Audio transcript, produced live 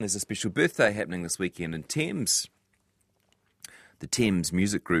There's a special birthday happening this weekend in Thames. The Thames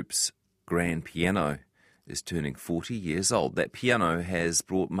Music Group's grand piano is turning 40 years old. That piano has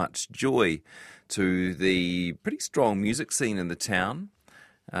brought much joy to the pretty strong music scene in the town.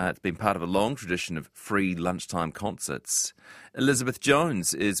 It's been part of a long tradition of free lunchtime concerts. Elizabeth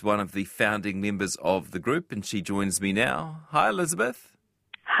Jones is one of the founding members of the group, and she joins me now. Hi, Elizabeth.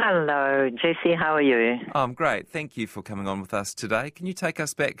 Hello, Jesse. How are you? I'm great. Thank you for coming on with us today. Can you take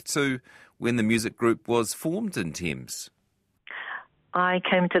us back to when the music group was formed in Thames? I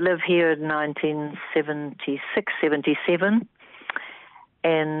came to live here in 1976, 77,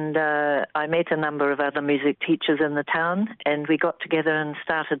 and I met a number of other music teachers in the town, and we got together and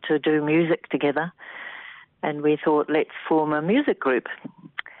started to do music together, and we thought, let's form a music group.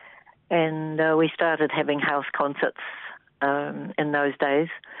 And we started having house concerts in those days,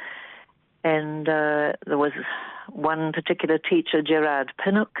 and there was one particular teacher, Gerard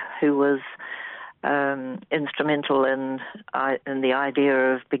Pinnock, who was instrumental in the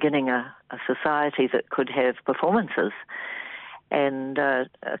idea of beginning a society that could have performances, and a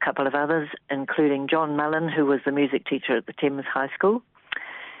couple of others, including John Mullen, who was the music teacher at the Thames High School.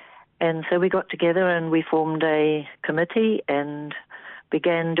 And so we got together and we formed a committee and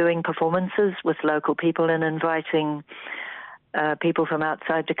began doing performances with local people and inviting people from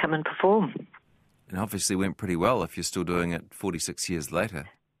outside to come and perform. And obviously went pretty well if you're still doing it 46 years later.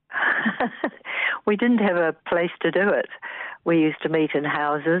 We didn't have a place to do it. We used to meet in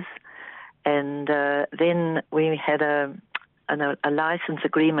houses, and then we had a license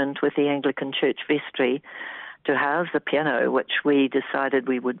agreement with the Anglican Church Vestry to house the piano, which we decided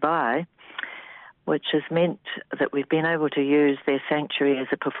we would buy, which has meant that we've been able to use their sanctuary as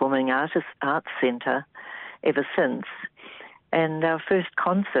a performing arts centre ever since. And our first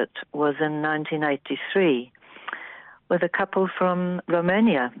concert was in 1983 with a couple from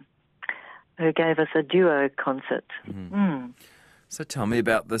Romania who gave us a duo concert. So tell me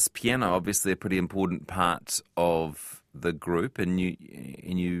about this piano. Obviously a pretty important part of the group, and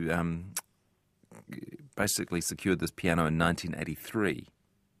you basically secured this piano in 1983.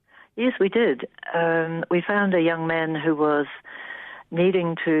 Yes, we did. We found a young man who was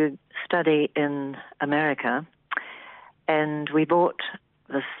needing to study in America, and we bought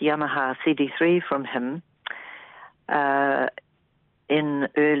this Yamaha CD3 from him in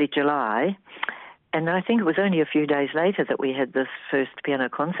early July, and I think it was only a few days later that we had this first piano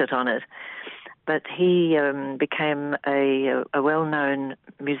concert on it. But he became a well-known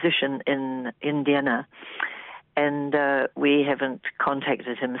musician in Indiana, and we haven't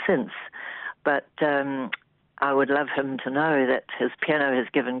contacted him since. But I would love him to know that his piano has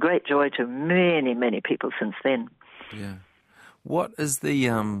given great joy to many, many people since then. Yeah. What is the,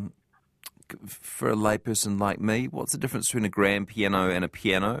 for a layperson like me, what's the difference between a grand piano and a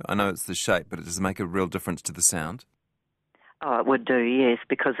piano? I know it's the shape, but it does make a real difference to the sound. Oh, it would do, yes,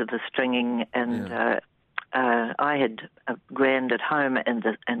 because of the stringing, and I had a grand at home and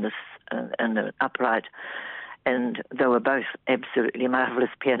the upright, and they were both absolutely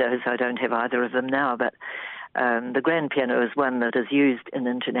marvellous pianos. I don't have either of them now, but the grand piano is one that is used in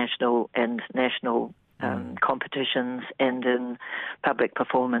international and national competitions and in public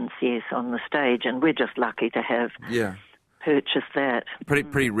performance, yes, on the stage, and we're just lucky to have purchase that.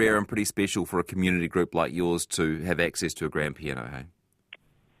 Pretty rare and pretty special for a community group like yours to have access to a grand piano, hey?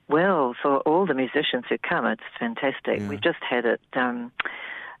 Well, for all the musicians who come, it's fantastic. Yeah. We've just had it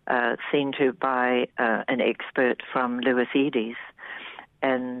seen to by an expert from Lewis Edes,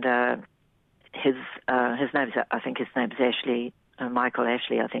 and his name's, I think his name's Ashley, Michael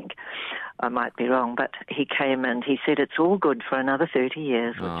Ashley, I think. I might be wrong, but he came and he said it's all good for another 30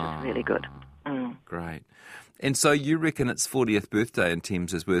 years, which is really good. Great. And so you reckon its 40th birthday in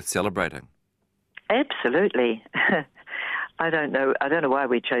Thames is worth celebrating? Absolutely. I don't know why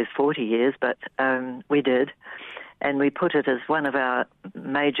we chose 40 years, but we did. And we put it as one of our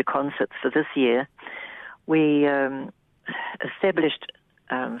major concerts for this year. We established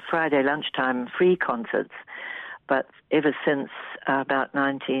Friday lunchtime free concerts, but ever since about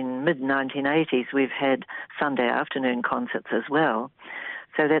mid-1980s, we've had Sunday afternoon concerts as well.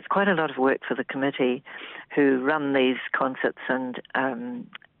 So that's quite a lot of work for the committee who run these concerts and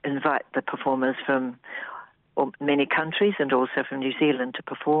invite the performers from many countries and also from New Zealand to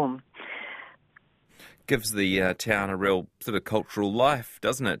perform. Gives the town a real sort of cultural life,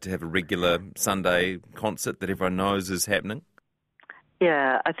 doesn't it, to have a regular Sunday concert that everyone knows is happening?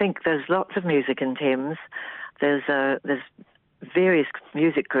 Yeah, I think there's lots of music in Thames. There's various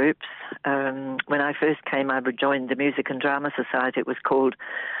music groups. When I first came, I joined the Music and Drama Society. It was called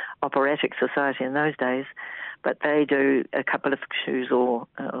Operatic Society in those days. but they do a couple of shows or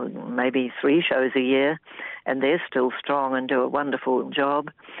maybe 3 shows a year, and they're still strong and do a wonderful job.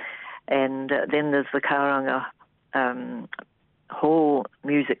 And then there's the Kauranga Hall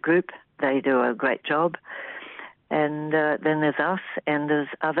Music Group. They do a great job. And then there's us, and there's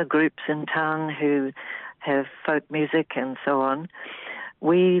other groups in town who have folk music and so on.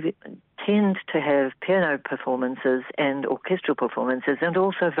 We tend to have piano performances and orchestral performances and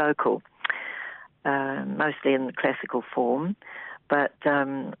also vocal, mostly in the classical form. But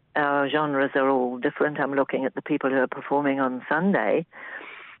our genres are all different. I'm looking at the people who are performing on Sunday.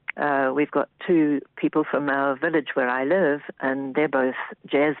 We've got 2 people from our village where I live, and they're both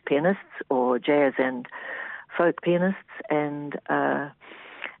jazz pianists or jazz and folk pianists, and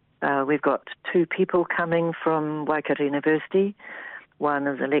we've got 2 people coming from Waikato University. One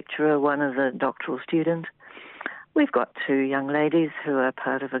is a lecturer, one is a doctoral student. We've got 2 young ladies who are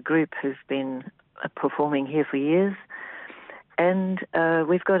part of a group who've been performing here for years. And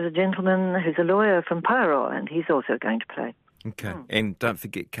we've got a gentleman who's a lawyer from Paeroa, and he's also going to play. Okay, and don't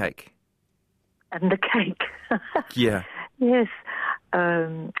forget cake. And the cake. Yeah. Yes.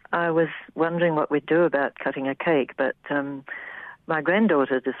 I was wondering what we'd do about cutting a cake, but my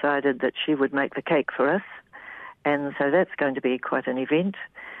granddaughter decided that she would make the cake for us, and so that's going to be quite an event,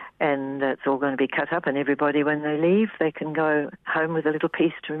 and it's all going to be cut up, and everybody, when they leave, they can go home with a little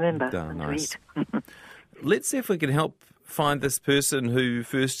piece to remember and nice. to eat. Let's see if we can help find this person who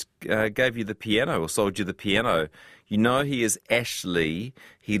first gave you the piano or sold you the piano. You know he is Ashley.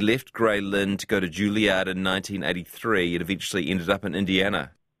 He left Grey Lynn to go to Juilliard in 1983 and eventually ended up in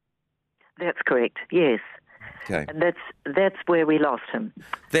Indiana. That's correct, yes. Okay. And that's where we lost him.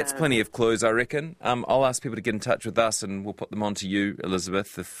 That's plenty of clues, I reckon. I'll ask people to get in touch with us and we'll put them on to you,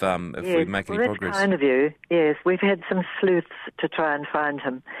 Elizabeth, if we make any progress. That's kind of you, yes. We've had some sleuths to try and find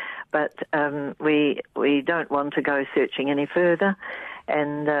him, but we don't want to go searching any further,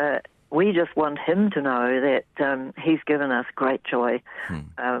 and we just want him to know that he's given us great joy.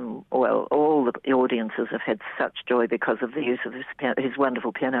 Well, all the audiences have had such joy because of the use of his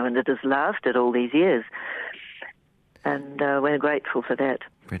wonderful piano, and it has lasted all these years. And we're grateful for that.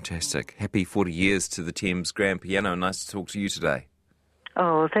 Fantastic. Happy 40 years to the Thames Grand Piano. Nice to talk to you today.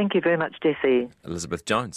 Oh, thank you very much, Jesse. Elizabeth Jones.